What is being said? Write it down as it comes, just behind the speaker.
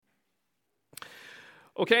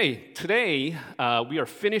Okay, today we are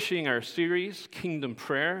finishing our series, Kingdom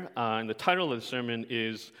Prayer, and the title of the sermon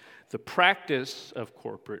is The Practice of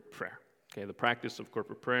Corporate Prayer. Okay, the practice of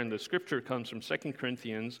corporate prayer, and the scripture comes from 2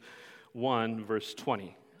 Corinthians 1, verse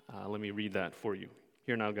 20. Let me read that for you.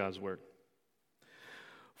 Hear now God's word.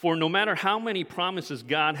 For no matter how many promises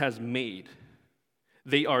God has made,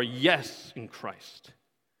 they are yes in Christ.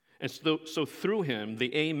 And so through him,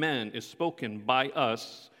 the amen is spoken by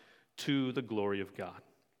us to the glory of God.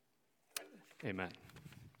 Amen.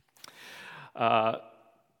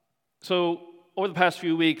 So over the past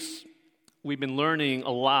few weeks, we've been learning a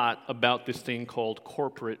lot about this thing called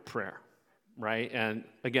corporate prayer, right? And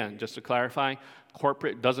again, just to clarify,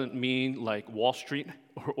 corporate doesn't mean like Wall Street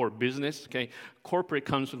or business, okay? Corporate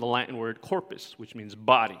comes from the Latin word corpus, which means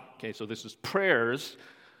body, okay? So this is prayers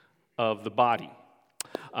of the body.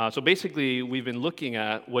 So basically, we've been looking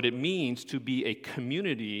at what it means to be a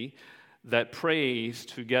community that prays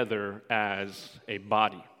together as a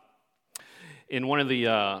body. In one of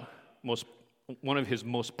his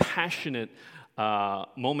most passionate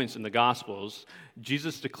moments in the Gospels,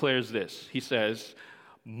 Jesus declares this. He says,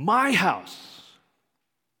 "My house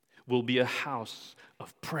will be a house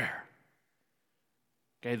of prayer."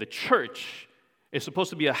 Okay, the church is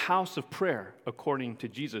supposed to be a house of prayer according to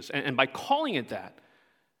Jesus, and by calling it that.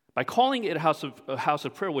 By calling it a house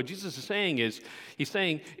of prayer, what Jesus is saying is, he's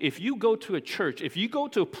saying, if you go to a church, if you go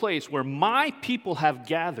to a place where my people have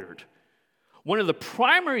gathered, one of the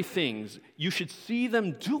primary things you should see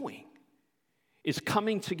them doing is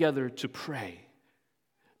coming together to pray,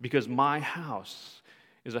 because my house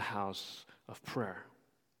is a house of prayer.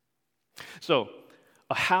 So,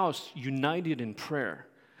 a house united in prayer,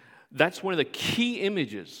 that's one of the key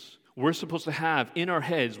images we're supposed to have in our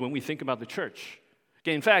heads when we think about the church.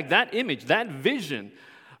 Okay, in fact, that image, that vision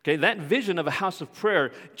of a house of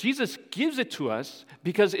prayer, Jesus gives it to us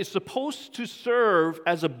because it's supposed to serve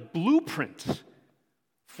as a blueprint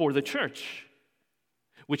for the church.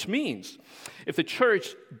 Which means, if the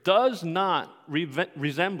church does not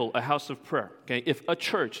resemble a house of prayer, okay, if a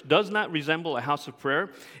church does not resemble a house of prayer,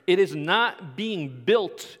 it is not being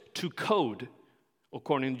built to code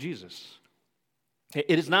according to Jesus. Okay,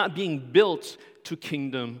 it is not being built to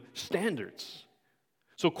kingdom standards.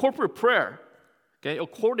 So corporate prayer, okay,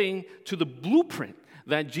 according to the blueprint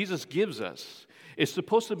that Jesus gives us, is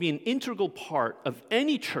supposed to be an integral part of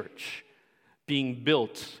any church being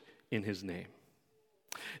built in his name.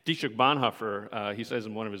 Dietrich Bonhoeffer, he says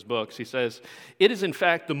in one of his books, he says, "It is in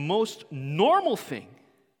fact the most normal thing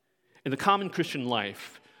in the common Christian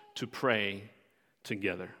life to pray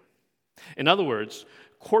together." In other words,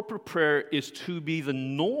 corporate prayer is to be the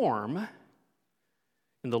norm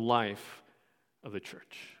in the life of the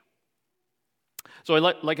church. So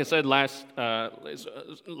like I said last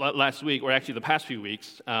week, or actually the past few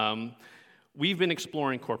weeks, we've been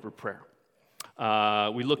exploring corporate prayer.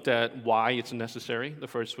 We looked at why it's necessary the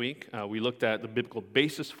first week. We looked at the biblical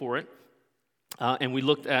basis for it. And we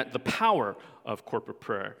looked at the power of corporate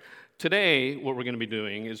prayer. Today, what we're going to be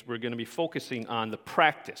doing is we're going to be focusing on the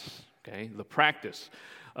practice, okay? The practice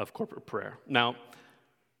of corporate prayer. Now,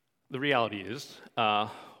 the reality is,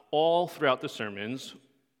 all throughout the sermons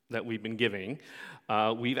that we've been giving,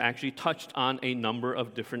 we've actually touched on a number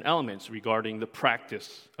of different elements regarding the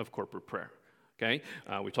practice of corporate prayer. Okay,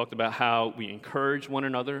 we talked about how we encourage one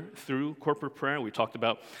another through corporate prayer. We talked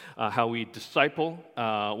about how we disciple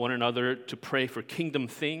one another to pray for kingdom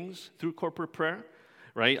things through corporate prayer.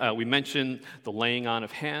 Right? We mentioned the laying on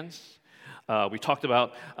of hands. We talked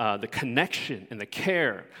about the connection and the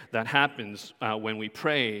care that happens when we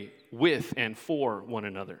pray with and for one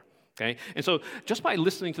another. Okay? And so just by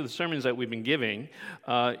listening to the sermons that we've been giving,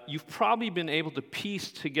 you've probably been able to piece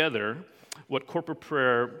together what corporate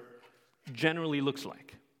prayer generally looks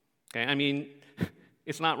like. Okay? I mean,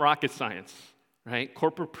 it's not rocket science, right?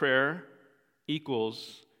 Corporate prayer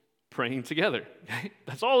equals praying together. Okay?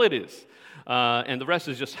 That's all it is. And the rest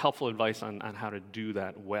is just helpful advice on how to do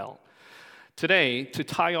that well. Today, to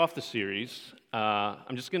tie off the series,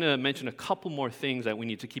 I'm just going to mention a couple more things that we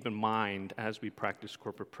need to keep in mind as we practice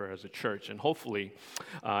corporate prayer as a church. And hopefully,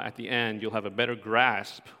 at the end, you'll have a better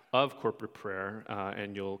grasp of corporate prayer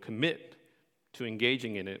and you'll commit to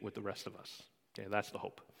engaging in it with the rest of us. Okay, that's the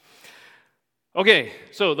hope. Okay,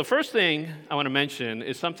 so the first thing I want to mention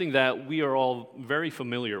is something that we are all very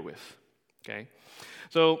familiar with. Okay,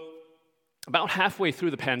 so about halfway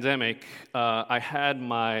through the pandemic, I had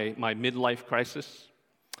my midlife crisis.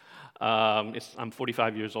 I'm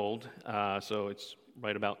 45 years old, so it's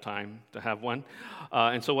right about time to have one.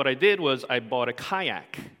 And so what I did was I bought a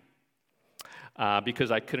kayak because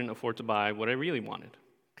I couldn't afford to buy what I really wanted.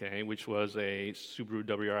 okay, which was a Subaru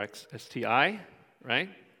WRX STI, right?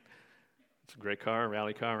 It's a great car, a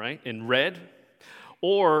rally car, right? In red,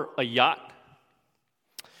 or a yacht.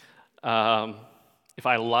 If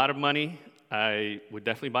I had a lot of money, I would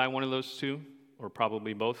definitely buy one of those two, or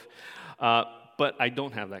probably both. But I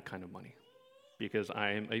don't have that kind of money because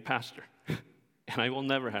I am a pastor, and I will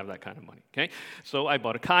never have that kind of money, okay? So I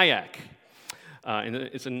bought a kayak. And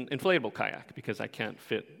it's an inflatable kayak because I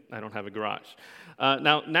don't have a garage.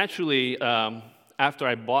 Now, naturally, after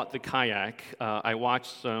I bought the kayak, I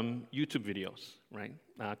watched some YouTube videos, right,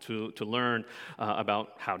 to learn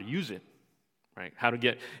about how to use it, right, how to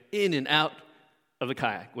get in and out of the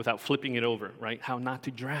kayak without flipping it over, right, how not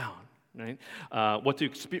to drown, right, what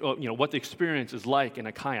the experience is like in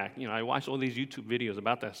a kayak. I watched all these YouTube videos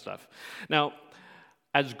about that stuff. Now,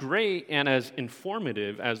 as great and as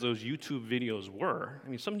informative as those YouTube videos were, I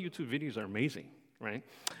mean, some YouTube videos are amazing, right?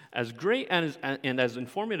 As great and as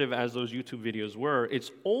informative as those YouTube videos were,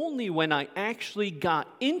 it's only when I actually got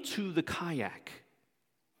into the kayak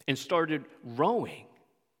and started rowing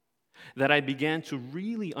that I began to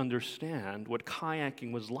really understand what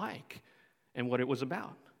kayaking was like and what it was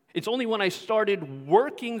about. It's only when I started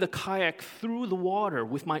working the kayak through the water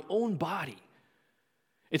with my own body.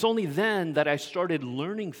 It's only then that I started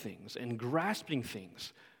learning things and grasping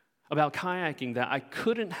things about kayaking that I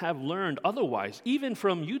couldn't have learned otherwise, even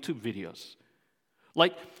from YouTube videos.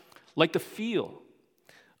 Like the feel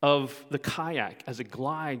of the kayak as it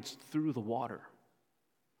glides through the water.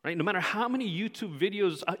 Right? No matter how many YouTube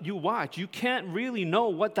videos you watch, you can't really know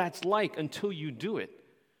what that's like until you do it.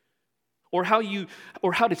 Or how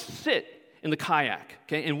to sit in the kayak,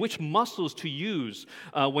 okay, and which muscles to use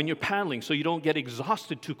when you're paddling so you don't get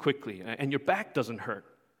exhausted too quickly and your back doesn't hurt.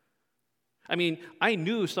 I mean, I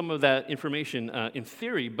knew some of that information in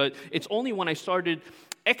theory, but it's only when I started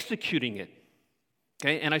executing it,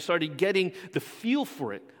 okay, and I started getting the feel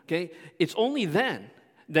for it, okay, it's only then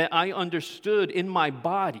that I understood in my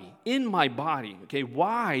body, okay,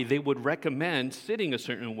 why they would recommend sitting a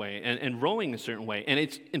certain way and rowing a certain way. And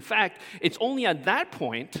it's only at that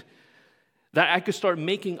point that I could start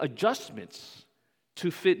making adjustments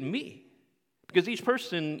to fit me. Because each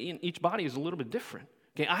person, each body is a little bit different.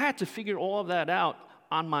 Okay, I had to figure all of that out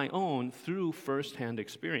on my own through firsthand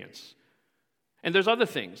experience. And there's other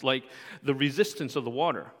things, like the resistance of the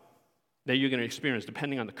water that you're going to experience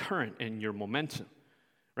depending on the current and your momentum,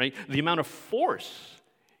 right? The amount of force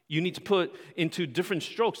you need to put into different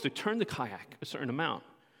strokes to turn the kayak a certain amount,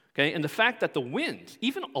 okay? And the fact that the wind,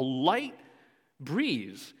 even a light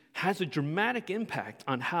breeze, has a dramatic impact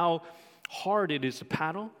on how hard it is to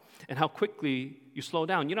paddle and how quickly you slow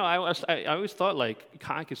down. I always thought, like,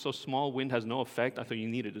 kayak is so small, wind has no effect. I thought you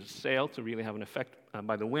needed a sail to really have an effect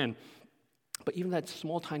by the wind. But even that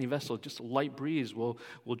small, tiny vessel, just a light breeze will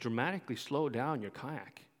dramatically slow down your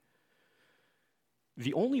kayak.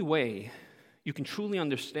 The only way you can truly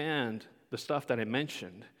understand the stuff that I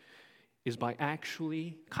mentioned is by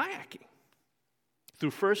actually kayaking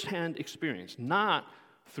through firsthand experience, not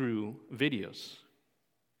through videos.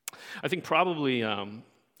 I think probably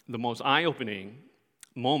the most eye-opening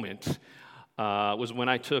moment was when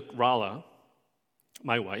I took Rala,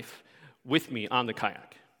 my wife, with me on the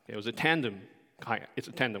kayak. It was a tandem kayak. It's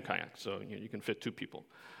a tandem kayak, so you can fit two people.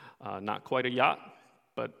 Not quite a yacht,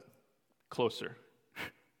 but closer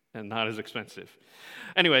and not as expensive.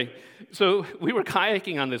 Anyway, so we were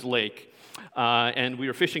kayaking on this lake, and we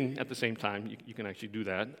were fishing at the same time. You can actually do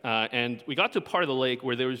that. And we got to a part of the lake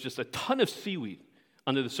where there was just a ton of seaweed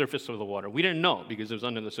under the surface of the water. We didn't know because it was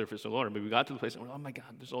under the surface of the water, but we got to the place and we're, oh my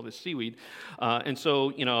God, there's all this seaweed. And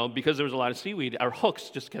so, because there was a lot of seaweed, our hooks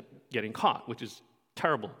just kept getting caught, which is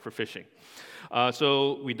terrible for fishing.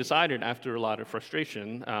 So we decided, after a lot of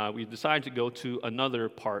frustration, we decided to go to another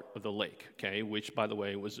part of the lake, okay, which, by the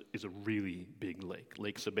way, is a really big lake,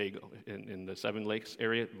 Lake Sebago in the Seven Lakes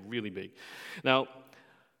area, really big. Now,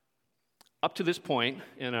 up to this point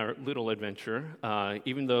in our little adventure,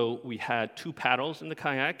 even though we had two paddles in the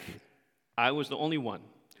kayak, I was the only one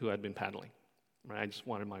who had been paddling. Right? I just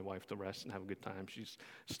wanted my wife to rest and have a good time. She's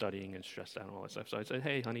studying and stressed out and all that stuff. So I said,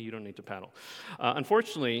 hey, honey, you don't need to paddle.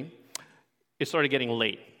 Unfortunately, it started getting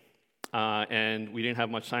late, and we didn't have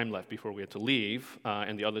much time left before we had to leave,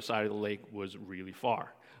 and the other side of the lake was really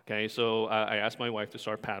far. Okay, so I asked my wife to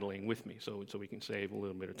start paddling with me so we can save a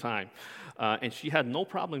little bit of time. And she had no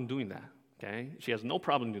problem doing that. Okay, she has no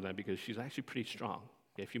problem doing that because she's actually pretty strong.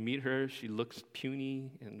 If you meet her, she looks puny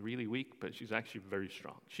and really weak, but she's actually very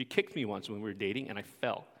strong. She kicked me once when we were dating, and I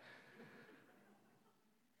fell.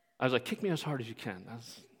 I was like, kick me as hard as you can.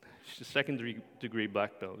 She's a second-degree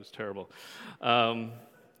black belt. It was terrible.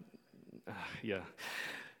 Yeah.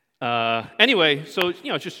 Anyway, so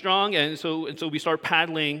it's just strong, and so we start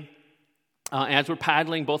paddling. As we're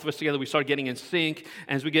paddling, both of us together, we start getting in sync.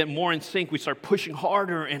 As we get more in sync, we start pushing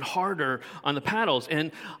harder and harder on the paddles.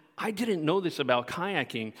 And I didn't know this about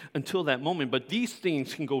kayaking until that moment, but these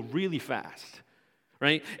things can go really fast,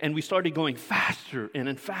 right? And we started going faster and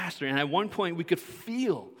then faster. And at one point, we could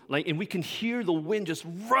feel, and we can hear the wind just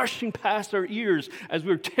rushing past our ears as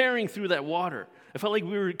we were tearing through that water. I felt like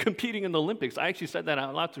we were competing in the Olympics. I actually said that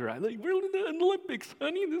out loud to her. I'm like, we're in the Olympics,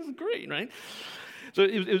 honey. This is great, right? So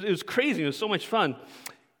it was crazy. It was so much fun.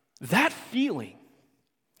 That feeling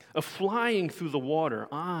of flying through the water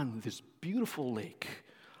on this beautiful lake,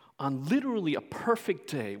 on literally a perfect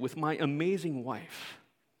day with my amazing wife,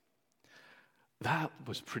 that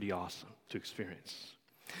was pretty awesome to experience.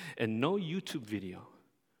 And no YouTube video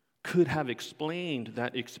could have explained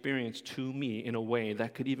that experience to me in a way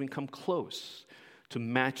that could even come close to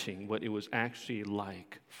matching what it was actually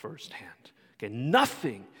like firsthand. Okay,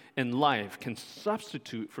 nothing in life can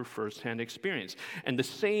substitute for firsthand experience. And the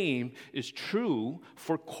same is true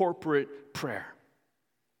for corporate prayer.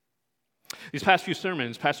 These past few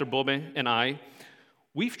sermons, Pastor Bobe and I,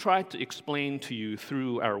 we've tried to explain to you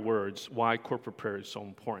through our words why corporate prayer is so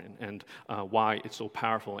important and why it's so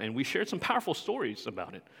powerful. And we shared some powerful stories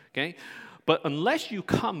about it, okay? But unless you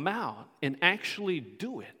come out and actually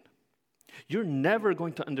do it, you're never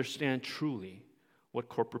going to understand truly what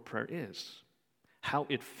corporate prayer is, how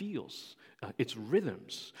it feels, its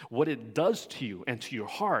rhythms, what it does to you and to your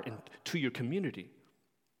heart and to your community.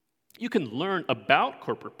 You can learn about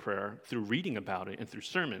corporate prayer through reading about it and through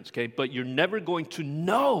sermons, okay? But you're never going to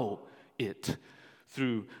know it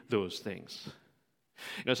through those things.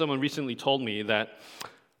 Someone recently told me that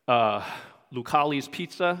Lucali's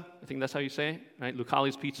Pizza, I think that's how you say it, right?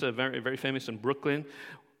 Lucali's Pizza, very, very famous in Brooklyn.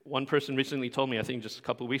 One person recently told me, I think just a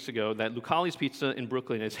couple of weeks ago, that Lucali's Pizza in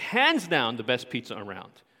Brooklyn is hands down the best pizza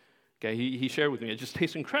around. Okay, he shared with me. It just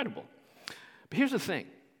tastes incredible. But here's the thing.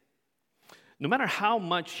 No matter how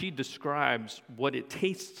much he describes what it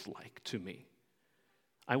tastes like to me,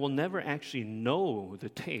 I will never actually know the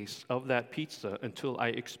taste of that pizza until I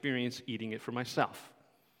experience eating it for myself.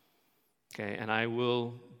 Okay, and I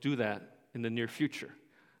will do that in the near future.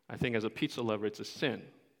 I think as a pizza lover, it's a sin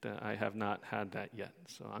that I have not had that yet.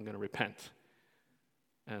 So I'm going to repent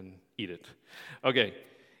and eat it. Okay,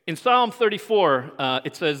 in Psalm 34,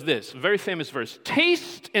 it says this, a very famous verse,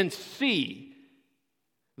 taste and see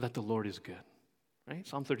that the Lord is good. Right?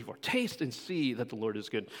 Psalm 34, taste and see that the Lord is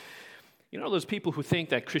good. You know those people who think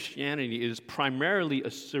that Christianity is primarily a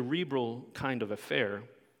cerebral kind of affair,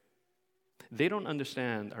 they don't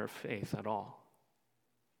understand our faith at all.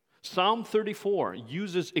 Psalm 34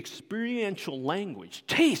 uses experiential language,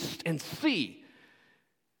 taste and see,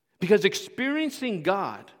 because experiencing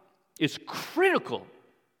God is critical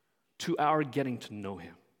to our getting to know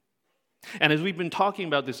Him. And as we've been talking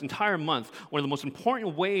about this entire month, one of the most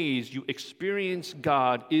important ways you experience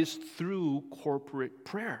God is through corporate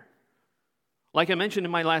prayer. Like I mentioned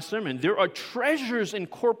in my last sermon, there are treasures in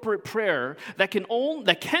corporate prayer that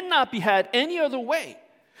cannot be had any other way.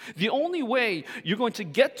 The only way you're going to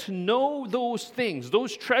get to know those things,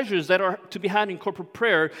 those treasures that are to be had in corporate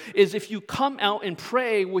prayer, is if you come out and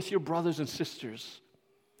pray with your brothers and sisters.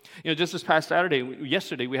 Just this past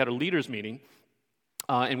yesterday, we had a leaders meeting,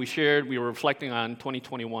 and we were reflecting on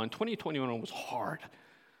 2021. 2021 was hard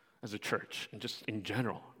as a church, and just in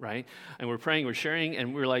general, right? And we're praying, we're sharing,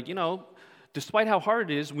 and we're like, despite how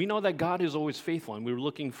hard it is, we know that God is always faithful, and we were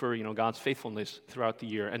looking for, God's faithfulness throughout the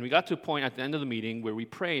year. And we got to a point at the end of the meeting where we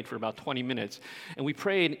prayed for about 20 minutes, and we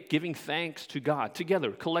prayed giving thanks to God,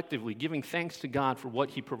 together, collectively, giving thanks to God for what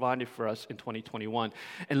He provided for us in 2021.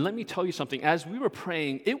 And let me tell you something, as we were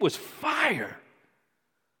praying, it was fire.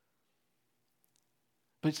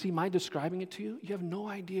 But see, my describing it to you, you have no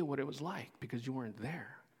idea what it was like because you weren't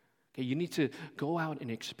there. Okay, you need to go out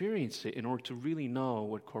and experience it in order to really know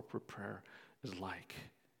what corporate prayer is like.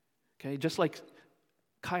 Okay, just like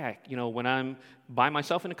kayak, when I'm by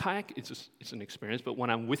myself in a kayak, it's an experience. But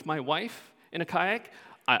when I'm with my wife in a kayak,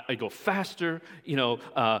 I go faster.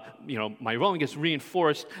 My rowing gets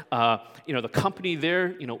reinforced. The company there,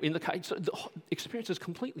 in the kayak, so the experience is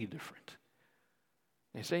completely different.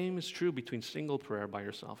 The same is true between single prayer by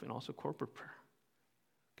yourself and also corporate prayer.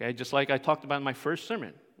 Okay, just like I talked about in my first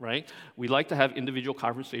sermon, right? We like to have individual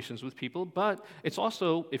conversations with people, but it's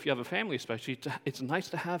also, if you have a family especially, it's nice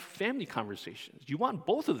to have family conversations. You want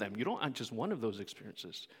both of them. You don't want just one of those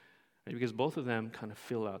experiences, right? Because both of them kind of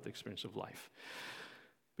fill out the experience of life.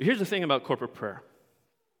 But here's the thing about corporate prayer,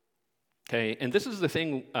 okay? And this is the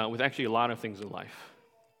thing with actually a lot of things in life.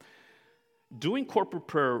 Doing corporate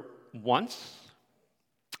prayer once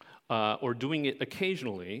or doing it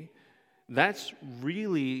occasionally, that's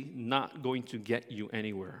really not going to get you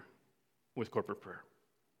anywhere with corporate prayer.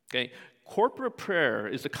 Okay, corporate prayer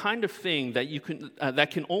is the kind of thing that you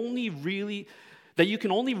can only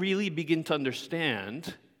really begin to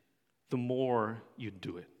understand the more you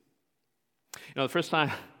do it. The first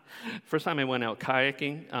time I went out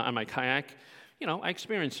kayaking on my kayak, I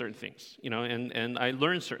experienced certain things, and I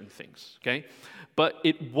learned certain things. Okay, but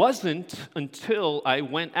it wasn't until I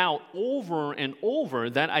went out over and over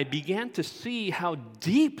that I began to see how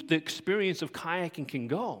deep the experience of kayaking can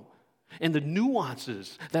go, and the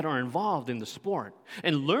nuances that are involved in the sport.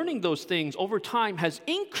 And learning those things over time has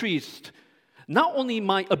increased not only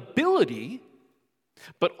my ability,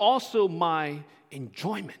 but also my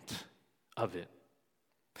enjoyment of it.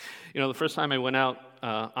 The first time I went out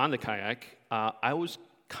on the kayak, I was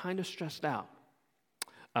kind of stressed out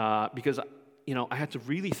because, I had to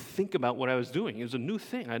really think about what I was doing. It was a new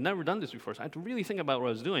thing. I'd never done this before, so I had to really think about what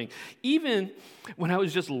I was doing. Even when I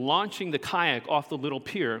was just launching the kayak off the little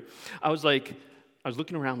pier, I was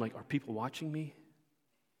looking around like, are people watching me?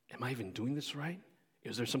 Am I even doing this right?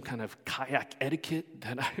 Is there some kind of kayak etiquette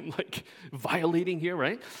that I'm violating here,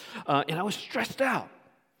 right? And I was stressed out.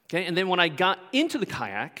 Okay, and then when I got into the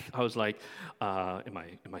kayak, I was like, am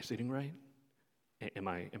I sitting right? Am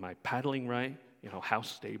I paddling right? How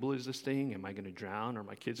stable is this thing? Am I going to drown? Are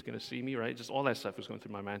my kids going to see me, right? Just all that stuff was going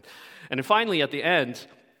through my mind. And then finally, at the end,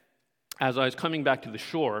 as I was coming back to the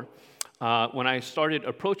shore, when I started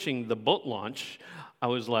approaching the boat launch, I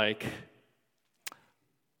was like,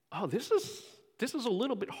 oh, this is a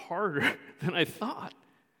little bit harder than I thought.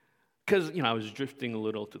 Because, I was drifting a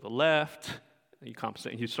little to the left. You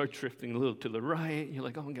compensate, and you start drifting a little to the right. You're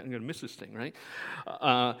like, oh, I'm going to miss this thing, right?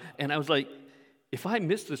 And I was like, if I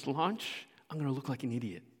miss this launch, I'm going to look like an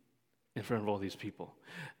idiot in front of all these people.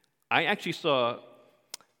 I actually saw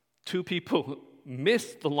 2 people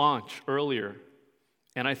miss the launch earlier,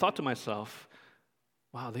 and I thought to myself,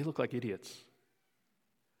 wow, they look like idiots.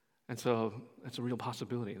 And so that's a real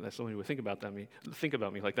possibility that somebody would think about me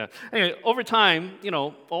like that. Anyway, over time,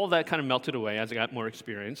 all that kind of melted away as I got more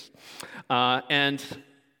experience. And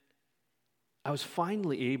I was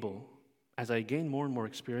finally able, as I gained more and more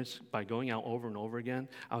experience by going out over and over again,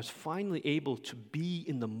 I was finally able to be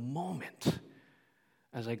in the moment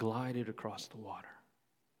as I glided across the water.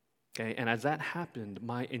 Okay, and as that happened,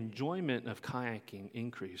 my enjoyment of kayaking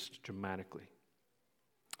increased dramatically.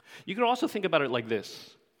 You can also think about it like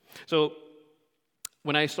this. So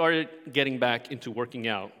when I started getting back into working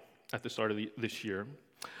out at the start of this year,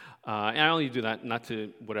 and I only do that not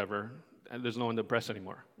to whatever, there's no one to impress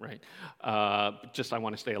anymore, right? Just I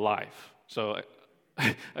want to stay alive. So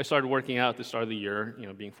I started working out at the start of the year,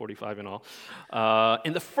 being 45 and all.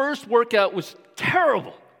 And the first workout was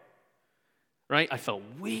terrible, right? I felt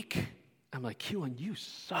weak. I'm like, Keelan, you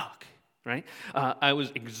suck, right? I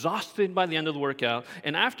was exhausted by the end of the workout.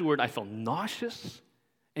 And afterward, I felt nauseous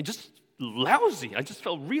and just lousy. I just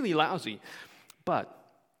felt really lousy. But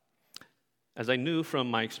as I knew from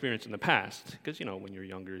my experience in the past, because, when you're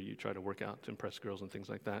younger, you try to work out to impress girls and things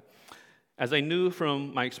like that. As I knew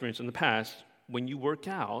from my experience in the past, when you work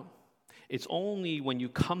out, it's only when you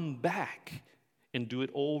come back and do it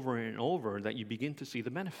over and over that you begin to see the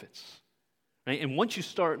benefits, right? And once you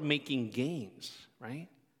start making gains, right?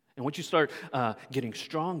 And once you start getting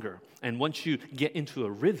stronger, and once you get into a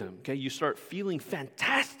rhythm, okay, you start feeling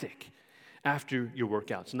fantastic after your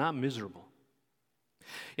workouts, not miserable.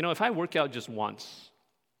 If I work out just once,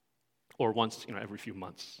 or once, every few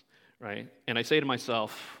months, right? And I say to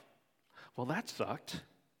myself, well, that sucked.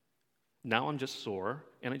 Now I'm just sore,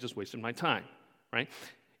 and I just wasted my time, right?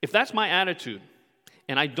 If that's my attitude,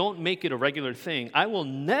 and I don't make it a regular thing, I will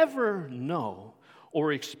never know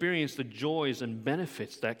or experience the joys and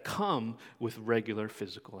benefits that come with regular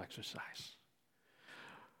physical exercise.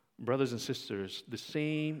 Brothers and sisters, the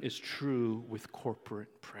same is true with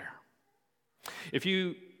corporate prayer. If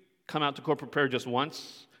you come out to corporate prayer just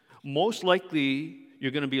once, most likely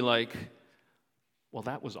you're going to be like, well,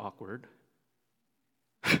 that was awkward.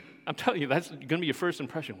 I'm telling you, that's going to be your first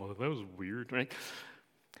impression. Well, that was weird, right?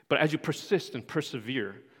 But as you persist and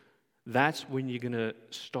persevere, that's when you're going to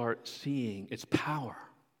start seeing its power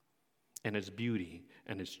and its beauty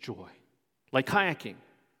and its joy. Like kayaking.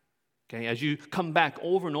 Okay, as you come back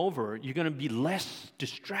over and over, you're going to be less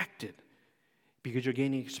distracted because you're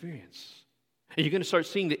gaining experience. And you're going to start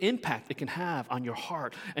seeing the impact it can have on your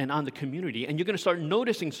heart and on the community. And you're going to start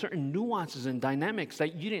noticing certain nuances and dynamics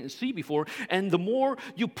that you didn't see before. And the more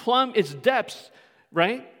you plumb its depths,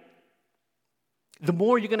 right, the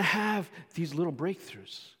more you're going to have these little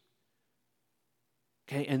breakthroughs.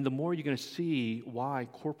 Okay, and the more you're going to see why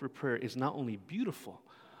corporate prayer is not only beautiful,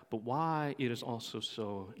 but why it is also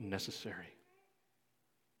so necessary.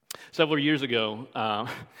 Several years ago,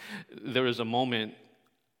 there was a moment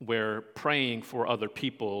where praying for other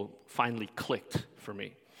people finally clicked for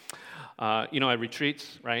me. At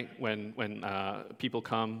retreats, right, when people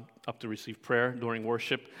come up to receive prayer during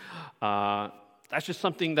worship, that's just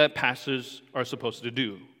something that pastors are supposed to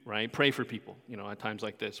do, right? Pray for people, at times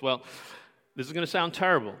like this. Well, this is going to sound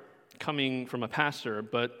terrible coming from a pastor,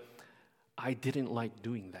 but I didn't like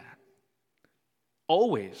doing that.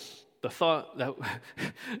 Always, the thought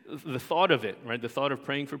of it, right? The thought of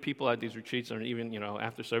praying for people at these retreats, or even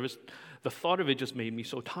after service, the thought of it just made me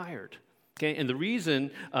so tired. Okay, and the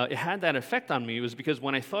reason it had that effect on me was because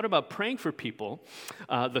when I thought about praying for people,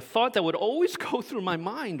 the thought that would always go through my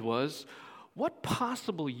mind was, what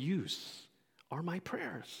possible use are my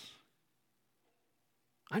prayers?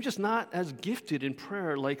 I'm just not as gifted in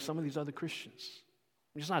prayer like some of these other Christians.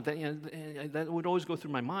 I'm just not. That would always go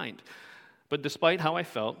through my mind. But despite how I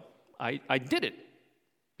felt, I did it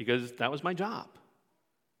because that was my job.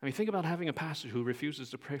 I mean, think about having a pastor who refuses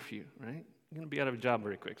to pray for you, right? You're going to be out of a job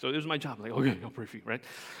very quick. So it was my job. Like, okay, I'll pray for you, right?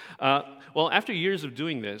 Well, after years of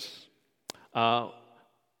doing this,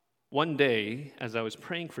 one day, as I was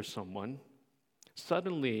praying for someone,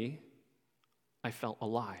 suddenly I felt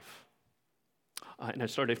alive. And I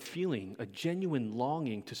started feeling a genuine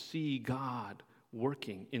longing to see God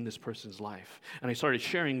working in this person's life. And I started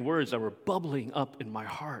sharing words that were bubbling up in my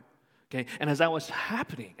heart. Okay? And as that was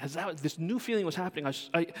happening, this new feeling was happening,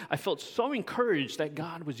 I felt so encouraged that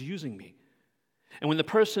God was using me. And when the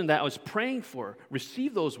person that I was praying for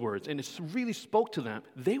received those words and it really spoke to them,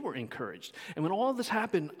 they were encouraged. And when all this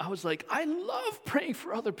happened, I was like, I love praying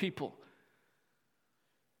for other people.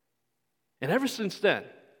 And ever since then,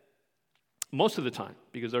 most of the time,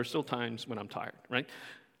 because there are still times when I'm tired, right?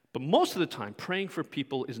 But most of the time, praying for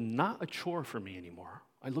people is not a chore for me anymore.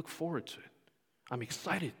 I look forward to it. I'm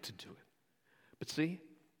excited to do it. But see,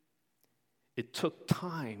 it took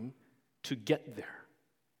time to get there.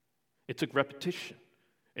 It took repetition.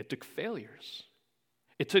 It took failures.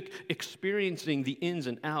 It took experiencing the ins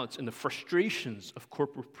and outs and the frustrations of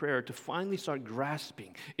corporate prayer to finally start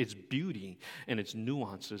grasping its beauty and its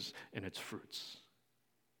nuances and its fruits.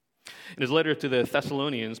 In his letter to the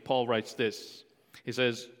Thessalonians, Paul writes this. He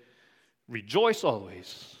says, "Rejoice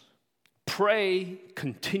always, pray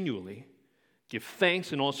continually, give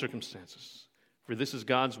thanks in all circumstances, for this is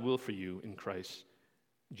God's will for you in Christ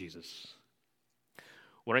Jesus."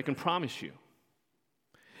 What I can promise you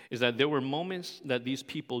is that there were moments that these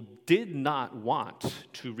people did not want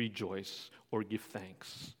to rejoice or give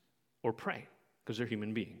thanks or pray, because they're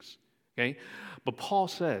human beings, okay? But Paul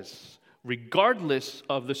says, regardless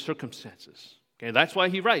of the circumstances, okay, that's why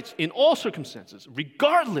he writes, in all circumstances,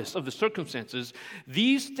 regardless of the circumstances,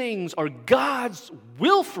 these things are God's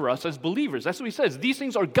will for us as believers. That's what he says. These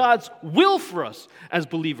things are God's will for us as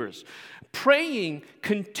believers. Praying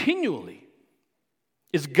continually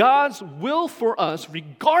is God's will for us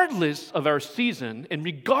regardless of our season and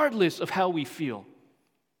regardless of how we feel.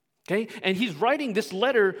 Okay? And he's writing this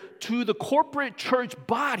letter to the corporate church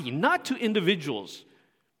body, not to individuals.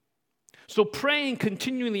 So praying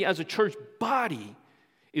continually as a church body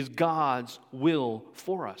is God's will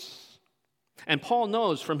for us. And Paul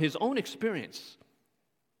knows from his own experience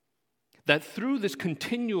that through this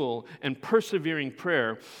continual and persevering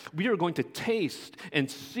prayer, we are going to taste and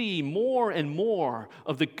see more and more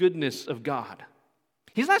of the goodness of God.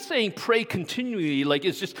 He's not saying pray continually like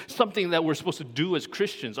it's just something that we're supposed to do as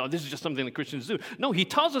Christians. Oh, this is just something that Christians do. No, he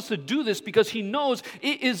tells us to do this because he knows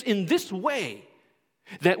it is in this way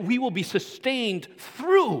that we will be sustained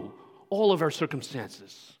through all of our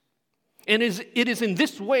circumstances. And it is in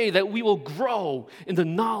this way that we will grow in the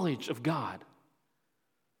knowledge of God.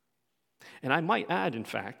 And I might add, in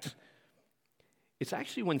fact, it's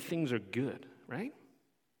actually when things are good, right?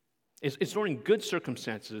 It's during good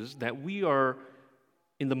circumstances that we are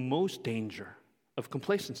in the most danger of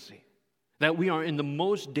complacency, that we are in the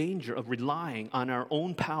most danger of relying on our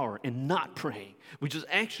own power and not praying, which is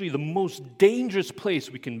actually the most dangerous place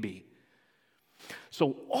we can be.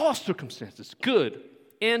 So all circumstances, good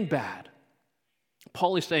and bad,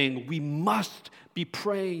 Paul is saying we must be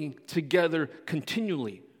praying together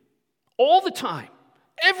continually, all the time,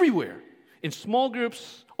 everywhere, in small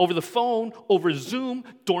groups, over the phone, over Zoom,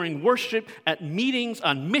 during worship, at meetings,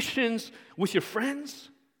 on missions, with your friends.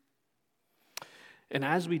 And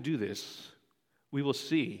as we do this, we will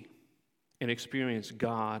see and experience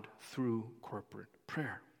God through corporate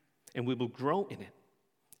prayer. And we will grow in it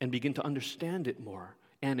and begin to understand it more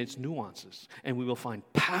and its nuances. And we will find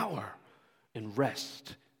power and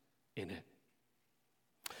rest in it.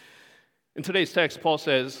 In today's text, Paul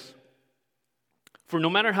says, "For no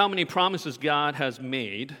matter how many promises God has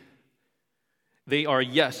made, they are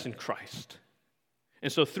yes in Christ.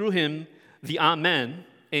 And so through him, the amen,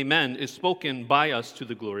 is spoken by us to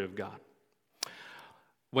the glory of God."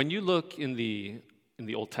 When you look in the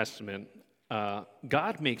Old Testament,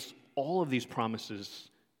 God makes all of these promises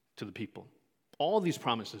to the people. All of these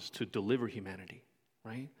promises to deliver humanity,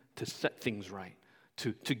 right? To set things right,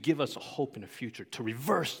 to give us a hope in the future, to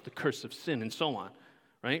reverse the curse of sin and so on,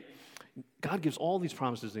 right? God gives all these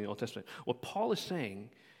promises in the Old Testament. What Paul is saying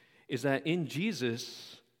is that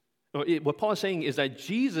Jesus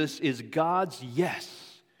is God's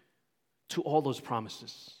yes to all those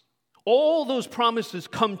promises. All those promises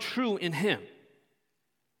come true in him.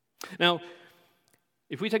 Now,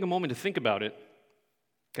 if we take a moment to think about it,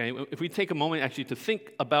 okay, if we take a moment actually to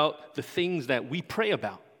think about the things that we pray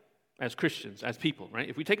about as Christians, as people, right?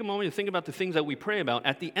 If we take a moment to think about the things that we pray about,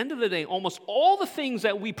 at the end of the day, almost all the things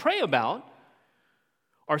that we pray about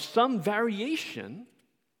are some variation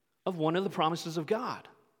of one of the promises of God,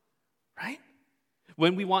 right?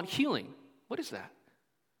 When we want healing, what is that?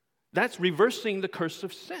 That's reversing the curse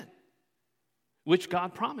of sin, which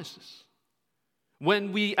God promises.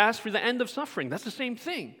 When we ask for the end of suffering, that's the same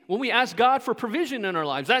thing. When we ask God for provision in our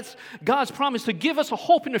lives, that's God's promise to give us a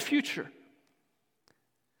hope in the future.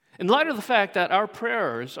 In light of the fact that our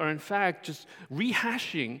prayers are in fact just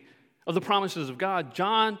rehashing of the promises of God,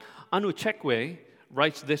 John Onwuchekwa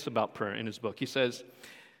writes this about prayer in his book. He says,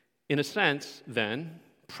 "In a sense, then,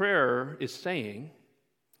 prayer is saying,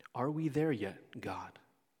 'Are we there yet, God?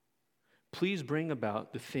 Please bring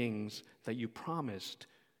about the things that you promised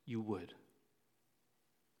you would.'"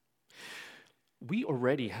 We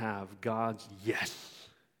already have God's yes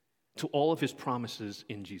to all of his promises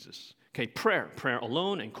in Jesus. Okay, prayer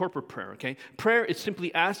alone and corporate prayer, okay? Prayer is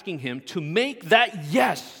simply asking him to make that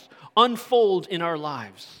yes unfold in our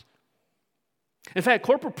lives. In fact,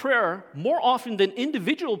 corporate prayer, more often than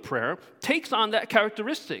individual prayer, takes on that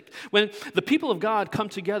characteristic. When the people of God come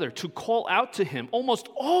together to call out to him, almost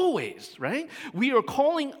always, right? We are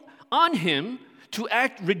calling on him to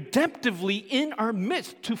act redemptively in our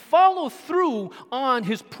midst, to follow through on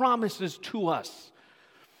his promises to us.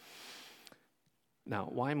 Now,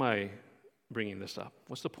 why am I bringing this up?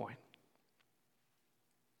 What's the point?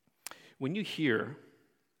 When you hear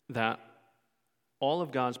that all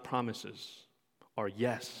of God's promises are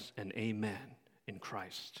yes and amen in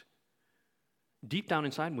Christ, deep down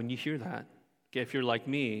inside, when you hear that, okay, if you're like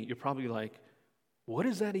me, you're probably like, what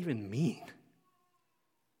does that even mean?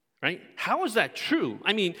 Right? How is that true?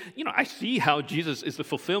 I mean, I see how Jesus is the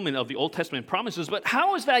fulfillment of the Old Testament promises, but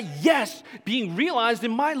how is that yes being realized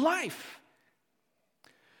in my life?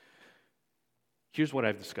 Here's what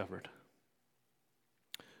I've discovered.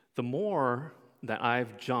 The more that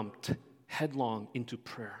I've jumped headlong into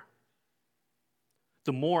prayer,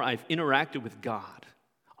 the more I've interacted with God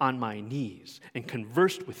on my knees and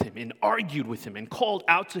conversed with him and argued with him and called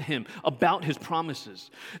out to him about his promises,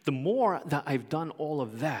 the more that I've done all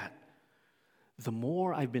of that, the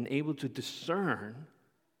more I've been able to discern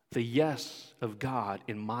the yes of God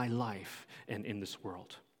in my life and in this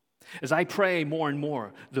world. As I pray more and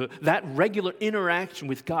more, that regular interaction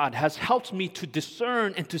with God has helped me to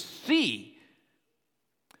discern and to see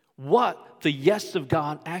what the yes of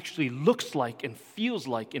God actually looks like and feels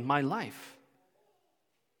like in my life.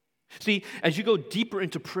 See, as you go deeper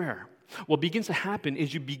into prayer, what begins to happen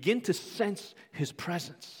is you begin to sense his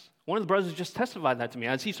presence. One of the brothers just testified that to me.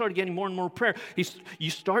 As he started getting more and more prayer,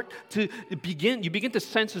 you begin to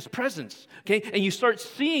sense his presence, okay? And you start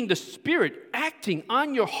seeing the Spirit acting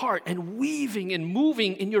on your heart and weaving and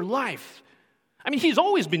moving in your life. I mean, he's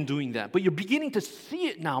always been doing that, but you're beginning to see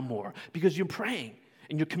it now more because you're praying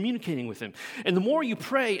and you're communicating with him. And the more you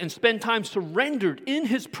pray and spend time surrendered in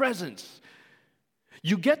his presence,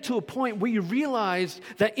 you get to a point where you realize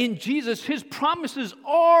that in Jesus, his promises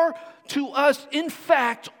are to us, in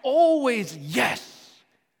fact, always yes.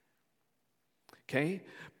 Okay?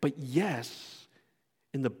 But yes,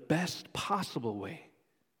 in the best possible way.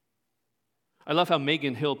 I love how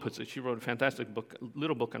Megan Hill puts it. She wrote a fantastic book, a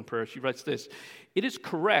little book on prayer. She writes this: "It is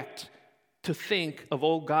correct to think of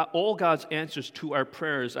all God's answers to our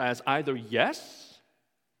prayers as either yes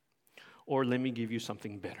or let me give you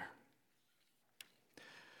something better."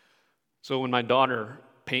 So when my daughter,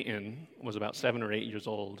 Peyton, was about 7 or 8 years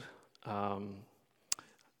old,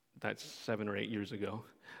 that's 7 or 8 years ago,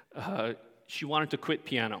 she wanted to quit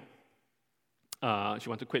piano. She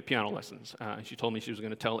wanted to quit piano lessons. And she told me she was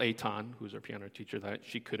going to tell Eitan, who's our piano teacher, that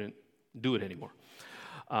she couldn't do it anymore.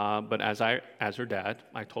 But as her dad,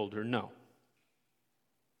 I told her no.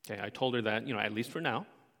 Okay, I told her that, at least for now,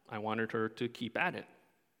 I wanted her to keep at it.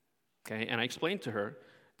 Okay, and I explained to her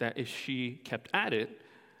that if she kept at it,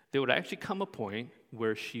 there would actually come a point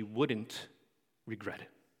where she wouldn't regret it.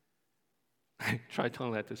 I tried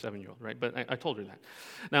telling that to a 7-year-old, right? But I told her that.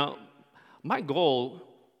 Now, my goal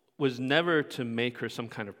was never to make her some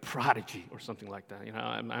kind of prodigy or something like that.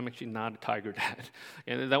 I'm actually not a tiger dad.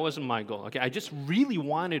 And that wasn't my goal. Okay, I just really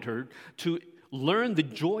wanted her to learn the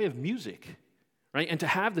joy of music, right? And to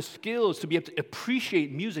have the skills to be able to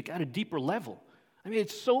appreciate music at a deeper level. I mean,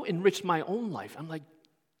 it's so enriched my own life. I'm like,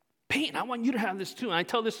 Peyton, I want you to have this too. And I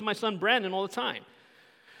tell this to my son Brandon all the time.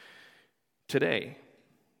 Today,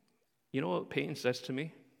 you know what Peyton says to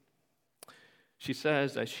me? She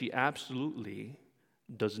says that she absolutely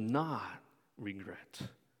does not regret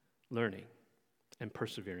learning and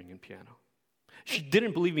persevering in piano. She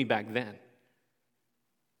didn't believe me back then,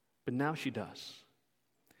 but now she does.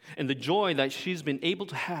 And the joy that she's been able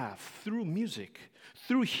to have through music,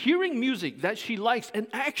 through hearing music that she likes and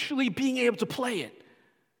actually being able to play it,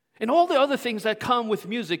 and all the other things that come with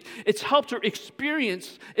music, it's helped her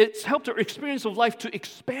experience of life to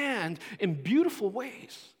expand in beautiful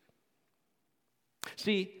ways.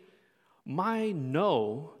 See, my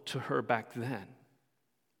no to her back then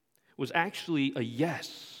was actually a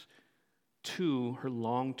yes to her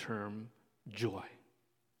long-term joy.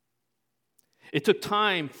 It took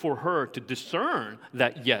time for her to discern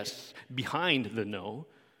that yes behind the no,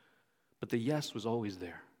 but the yes was always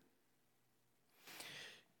there.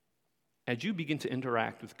 As you begin to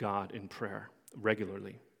interact with God in prayer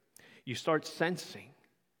regularly, you start sensing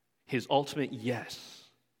His ultimate yes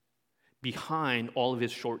behind all of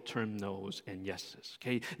His short-term no's and yeses.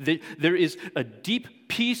 Okay, there is a deep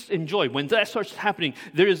peace and joy. When that starts happening,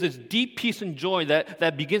 there is this deep peace and joy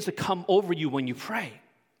that begins to come over you when you pray.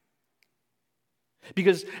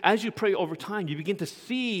 Because as you pray over time, you begin to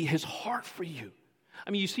see His heart for you.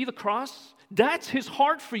 I mean, you see the cross? That's His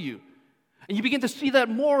heart for you. And you begin to see that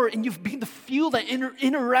more, and you begin to feel that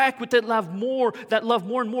interact with that love more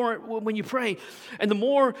and more when you pray. And the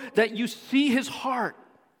more that you see His heart,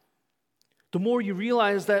 the more you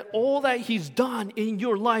realize that all that He's done in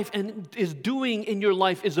your life and is doing in your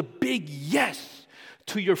life is a big yes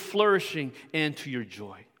to your flourishing and to your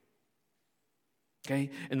joy. Okay?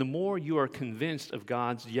 And the more you are convinced of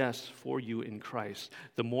God's yes for you in Christ,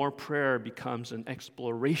 the more prayer becomes an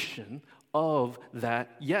exploration of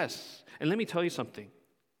that yes. And let me tell you something.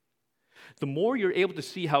 The more you're able to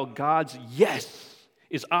see how God's yes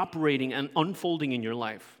is operating and unfolding in your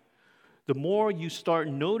life, the more you start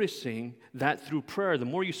noticing that through prayer, the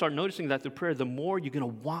more you're going to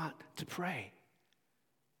want to pray.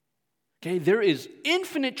 Okay? There is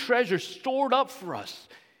infinite treasure stored up for us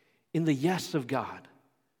in the yes of God.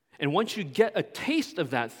 And once you get a taste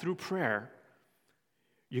of that through prayer,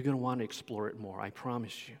 you're going to want to explore it more, I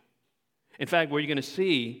promise you. In fact, what you're going to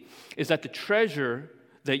see is that the treasure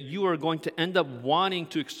that you are going to end up wanting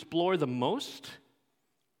to explore the most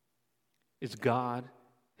is God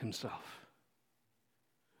Himself.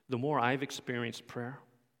 The more I've experienced prayer,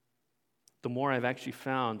 the more I've actually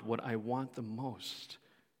found what I want the most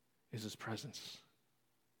is His presence.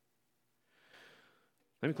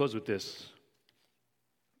 Let me close with this.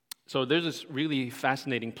 So there's this really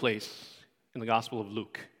fascinating place in the Gospel of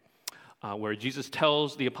Luke where Jesus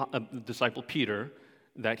tells the disciple Peter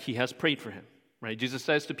that He has prayed for him. Right? Jesus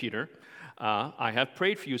says to Peter, I have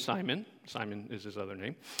prayed for you, Simon. Simon is his other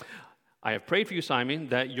name. I have prayed for you, Simon,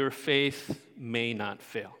 that your faith may not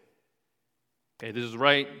fail. Okay, this is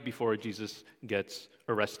right before Jesus gets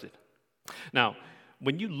arrested. Now,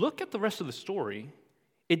 when you look at the rest of the story,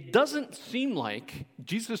 it doesn't seem like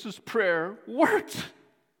Jesus' prayer worked.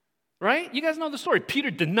 Right? You guys know the story. Peter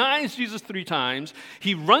denies Jesus 3 times.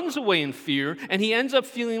 He runs away in fear, and he ends up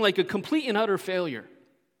feeling like a complete and utter failure.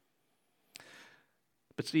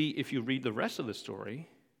 But see, if you read the rest of the story,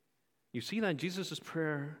 you see that Jesus'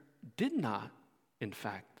 prayer did not, in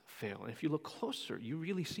fact, fail. And if you look closer, you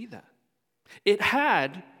really see that. It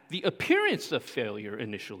had the appearance of failure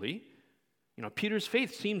initially. Peter's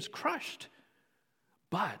faith seems crushed,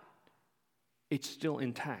 but it's still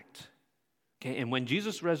intact. Okay, and when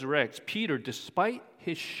Jesus resurrects, Peter, despite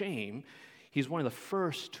his shame, he's one of the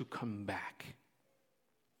first to come back.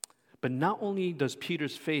 But not only does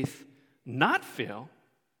Peter's faith not fail,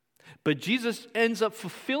 but Jesus ends up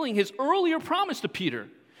fulfilling His earlier promise to Peter.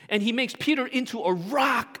 And He makes Peter into a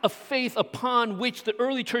rock of faith upon which the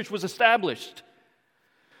early church was established.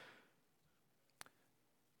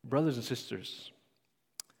 Brothers and sisters,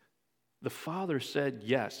 the Father said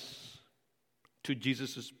yes to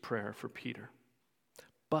Jesus' prayer for Peter.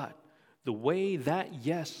 But the way that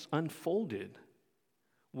yes unfolded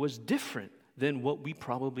was different than what we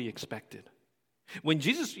probably expected. When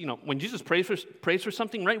Jesus prays for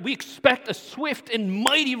something, right, we expect a swift and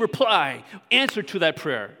mighty answer to that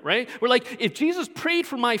prayer, right? We're like, if Jesus prayed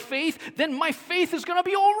for my faith, then my faith is going to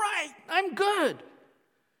be all right. I'm good.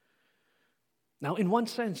 Now, in one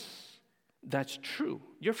sense, that's true.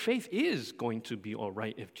 Your faith is going to be all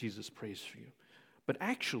right if Jesus prays for you. But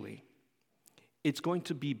actually, it's going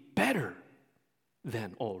to be better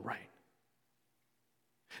than all right.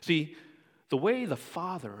 See, the way the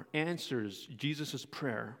Father answers Jesus'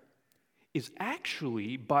 prayer is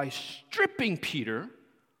actually by stripping Peter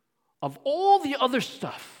of all the other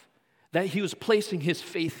stuff that he was placing his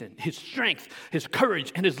faith in, his strength, his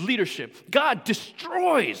courage, and his leadership. God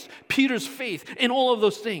destroys Peter's faith in all of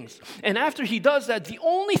those things. And after he does that, the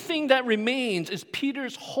only thing that remains is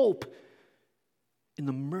Peter's hope in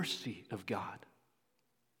the mercy of God.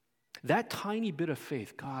 That tiny bit of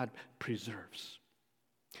faith God preserves.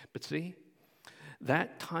 But see,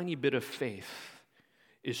 that tiny bit of faith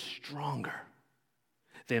is stronger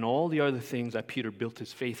than all the other things that Peter built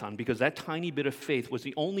his faith on, because that tiny bit of faith was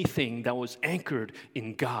the only thing that was anchored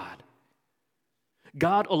in God.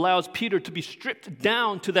 God allows Peter to be stripped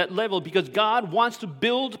down to that level because God wants to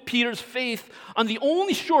build Peter's faith on the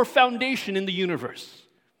only sure foundation in the universe.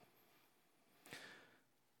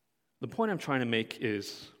 The point I'm trying to make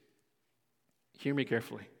is, hear me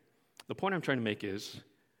carefully. The point I'm trying to make is,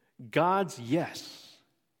 God's yes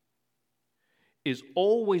is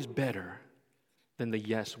always better than the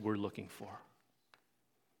yes we're looking for.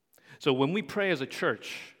 So when we pray as a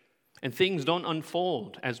church and things don't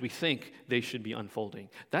unfold as we think they should be unfolding,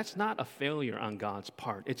 that's not a failure on God's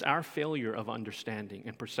part. It's our failure of understanding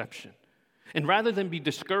and perception. And rather than be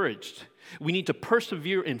discouraged, we need to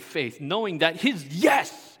persevere in faith, knowing that His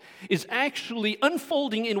yes is actually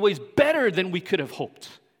unfolding in ways better than we could have hoped.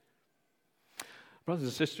 Brothers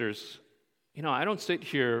and sisters, I don't sit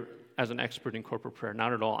here as an expert in corporate prayer,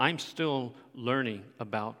 not at all. I'm still learning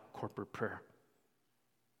about corporate prayer.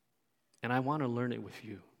 And I want to learn it with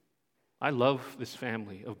you. I love this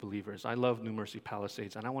family of believers. I love New Mercy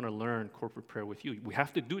Palisades, and I want to learn corporate prayer with you. We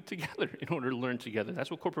have to do it together in order to learn together.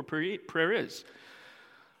 That's what corporate prayer is.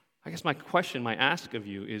 I guess my ask of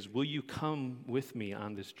you is, will you come with me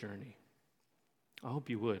on this journey? I hope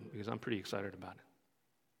you would, because I'm pretty excited about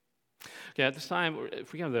it. Okay, at this time,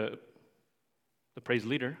 if we have the praise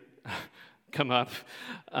leader come up,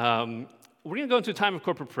 we're going to go into a time of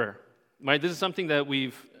corporate prayer. Right, this is something that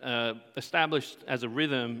we've established as a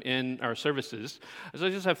rhythm in our services. So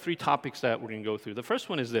I just have 3 topics that we're going to go through. The first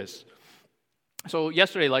one is this. So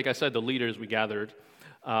yesterday, like I said, the leaders, we gathered,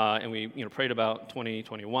 and we prayed about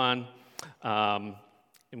 2021. And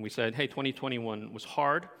we said, hey, 2021 was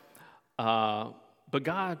hard, but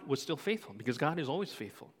God was still faithful, because God is always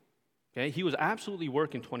faithful. Okay, He was absolutely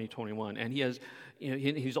working 2021, and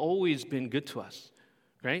He's always been good to us,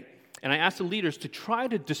 right? And I asked the leaders to try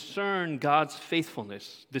to discern God's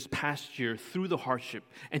faithfulness this past year through the hardship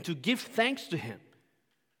and to give thanks to Him,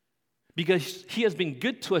 because He has been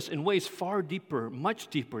good to us in ways far deeper, much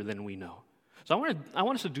deeper than we know. So I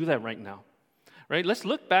want us to do that right now, right? Let's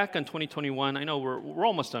look back on 2021. I know we're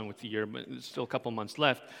almost done with the year, but there's still a couple months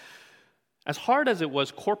left. As hard as it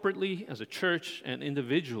was corporately, as a church, and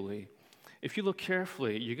individually, if you look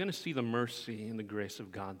carefully, you're going to see the mercy and the grace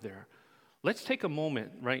of God there. Let's take a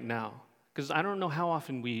moment right now, because I don't know how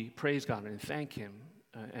often we praise God and thank Him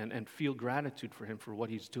and feel gratitude for Him for what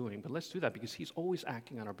He's doing, but let's do that because He's always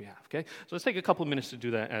acting on our behalf, okay? So let's take a couple minutes to do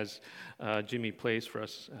that as Jimmy plays for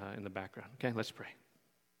us in the background, okay? Let's pray.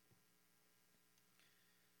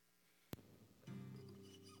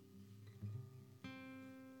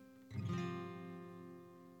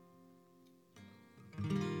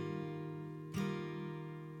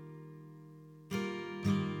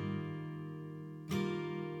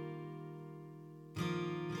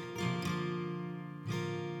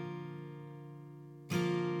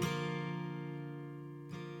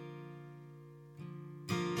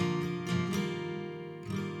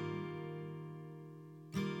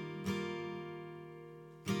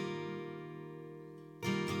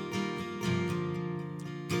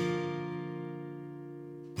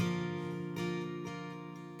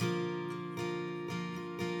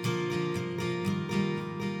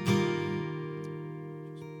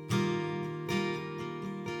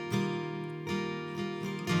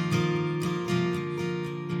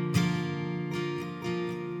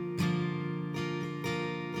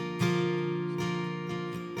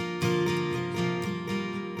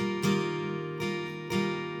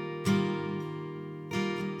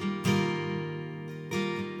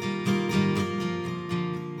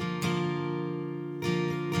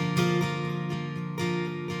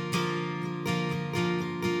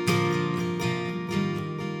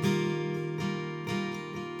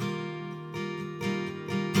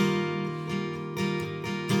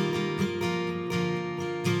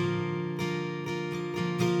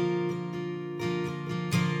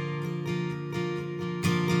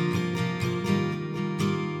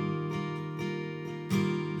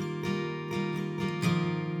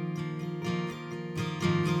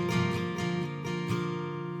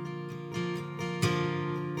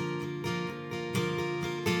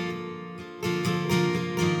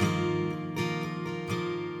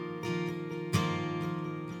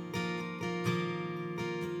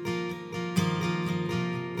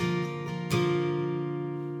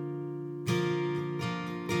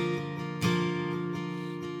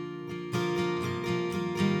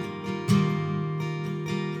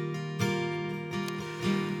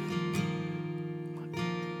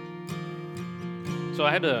 So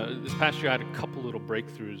this past year I had a couple little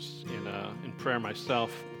breakthroughs in prayer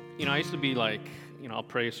myself. I used to be like, I'll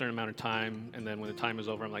pray a certain amount of time, and then when the time is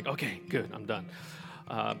over, I'm like, okay, good, I'm done.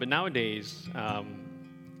 But nowadays,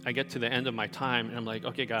 I get to the end of my time, and I'm like,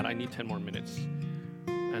 okay, God, I need 10 more minutes.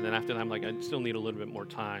 And then after that, I'm like, I still need a little bit more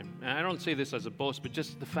time. And I don't say this as a boast, but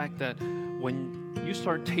just the fact that when you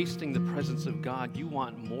start tasting the presence of God, you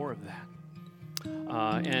want more of that.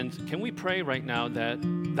 And can we pray right now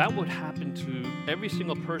that would happen to every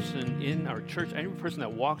single person in our church, every person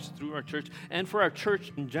that walks through our church, and for our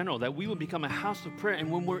church in general, that we would become a house of prayer. And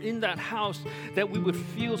when we're in that house, that we would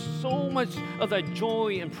feel so much of that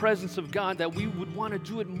joy and presence of God that we would want to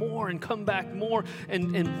do it more and come back more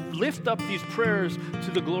and lift up these prayers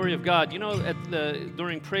to the glory of God.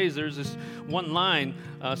 During praise, there's this one line,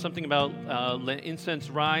 something about let incense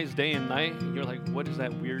rise day and night. And you're like, what is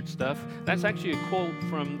that weird stuff? That's actually a quote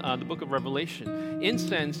from the book of Revelation.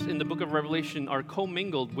 Incense in the book of Revelation are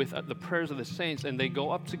commingled with the prayers of the saints, and they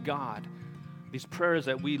go up to God. These prayers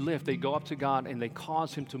that we lift, they go up to God, and they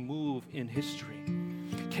cause Him to move in history.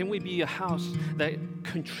 Can we be a house that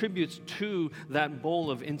contributes to that bowl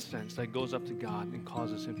of incense that goes up to God and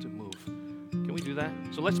causes Him to move? Can we do that?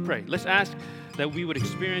 So let's pray. Let's ask that we would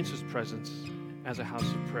experience His presence as a house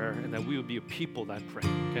of prayer, and that we would be a people that pray.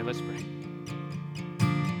 Okay, let's pray.